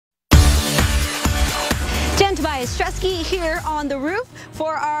guys, Stresky here on the roof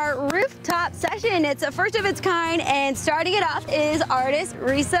for our Rooftop Session. It's a first of its kind, and starting it off is artist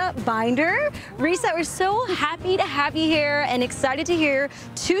Risa Binder. Risa, we're so happy to have you here and excited to hear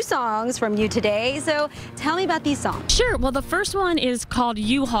two songs from you today. So tell me about these songs. Sure. Well, the first one is called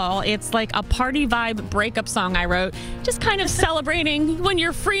U-Haul. It's like a party vibe breakup song I wrote, just kind of celebrating when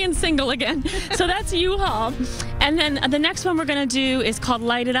you're free and single again. So that's U-Haul. And then the next one we're going to do is called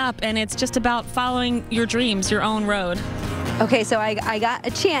Light It Up, and it's just about following your dreams, your own road. Okay, so I got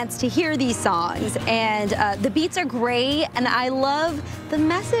a chance to hear these songs, and the beats are great, and I love the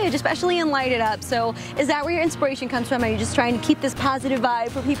message, especially in Light It Up. So is that where your inspiration comes from? Are you just trying to keep this positive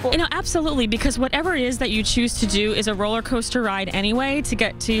vibe for people? You know, absolutely, because whatever it is that you choose to do is a roller coaster ride anyway to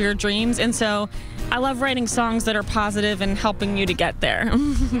get to your dreams, and so I love writing songs that are positive and helping you to get there.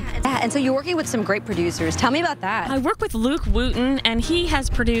 Yeah, and so you're working with some great producers. Tell me about that. I work with Luke Wooten, and he has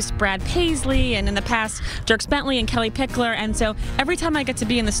produced Brad Paisley, and in the past, Dierks Bentley and Kelly Pickler, and so every time I get to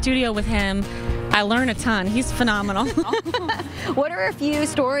be in the studio with him, I learn a ton. He's phenomenal. What are a few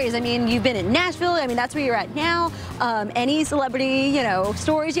stories? I mean, you've been in Nashville. I mean, that's where you're at now. Any celebrity, you know,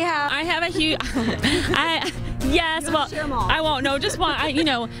 stories you have? I have a huge... Yes, well, I won't. No, just one.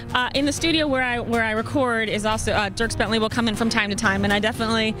 In the studio where I record is also Dierks Bentley will come in from time to time, and I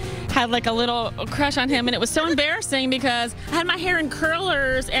definitely had like a little crush on him, and it was so embarrassing because I had my hair in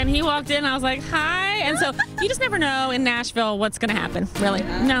curlers, and he walked in, and I was like, "Hi," and so you just never know in Nashville what's gonna happen. Really,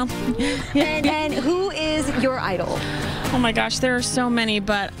 no. And who is your idol? Oh my gosh, there are so many,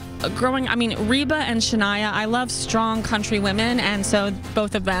 but Reba and Shania. I love strong country women, and so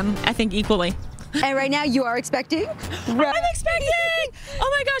both of them, I think, equally. And right now you are expecting? Right. I'm expecting! Oh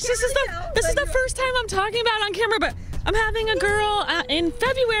my gosh, this is the first time I'm talking about it on camera, but I'm having a girl in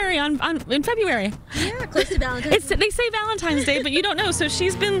February. In February. Yeah, close to Valentine's. They say Valentine's Day, but you don't know. So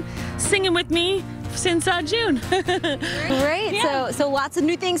she's been singing with me since June. Great. Yeah. So lots of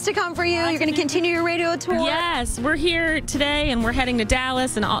new things to come for you. You're going to continue your radio tour. Yes, we're here today, and we're heading to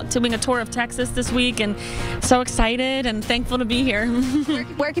Dallas and doing a tour of Texas this week, and so excited and thankful to be here.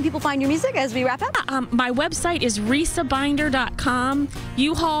 Where can people find your music as we wrap up? My website is risabinder.com.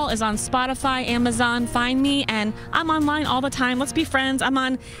 U-Haul is on Spotify, Amazon. Find me, and I'm online all the time. Let's be friends. I'm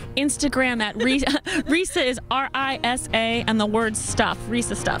on Instagram at Risa. Risa is R-I-S-A, and the word stuff.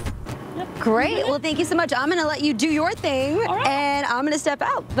 Risa stuff. Great. Well, thank you so much. I'm going to let you do your thing, and I'm going to step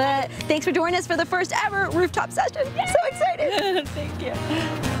out. But thanks for joining us for the first ever Rooftop Session. Yay! So excited. Thank you.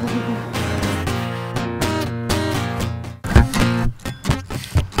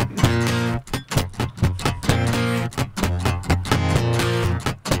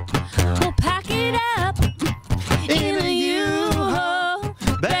 We'll pack it up in a U-Haul.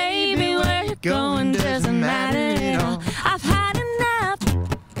 Baby, where you're going doesn't matter at all. I've had enough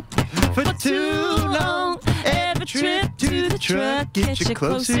for too long. Every trip to the truck gets you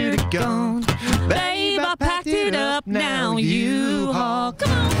closer to gone. Babe, I packed it up now, U-Haul.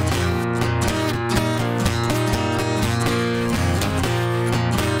 Come on.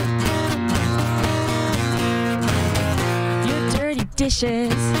 Your dirty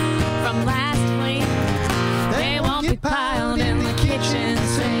dishes from last week, they won't be piled in the kitchen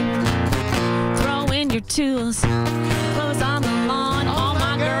sink. Throw in your tools, clothes on the lawn. All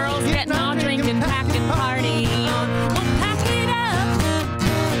my girls getting all drinking, packing, party on. We'll pack it up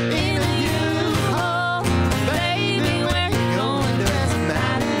in a U-Haul. Baby, where you going doesn't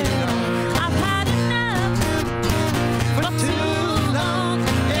matter at all. I've had enough for too long.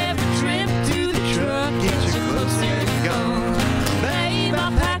 Every trip to the truck gets you closer to gone. Babe, I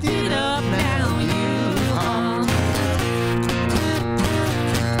packed it up now, U-Haul.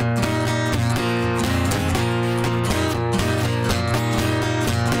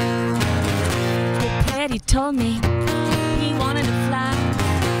 He told me he wanted to fly.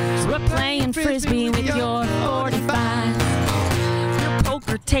 So we're playing frisbee with your 45. Your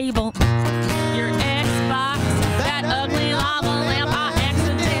poker table, your Xbox, that ugly lava lamp I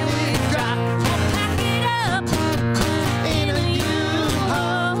accidentally dropped. We'll pack it up in a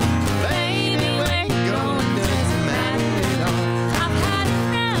U-Haul. Baby, where you going doesn't matter at all. I've had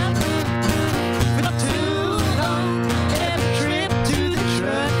enough for too long. Every trip to the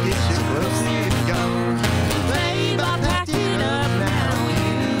truck gets you closer to gone. Babe, I packed it up now,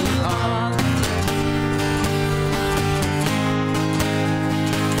 U-Haul.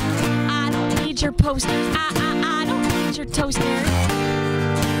 I don't need your poster. I don't need your toaster.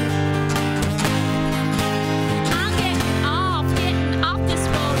 I'm getting off this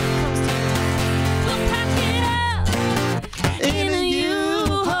roller coaster. We'll pack it up in a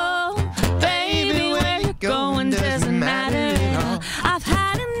U-Haul. Baby, where you going doesn't matter at all. I've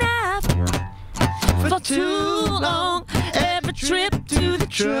had enough for too long. along. Every trip to the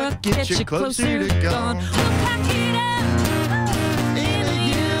truck gets you closer to gone. We'll pack it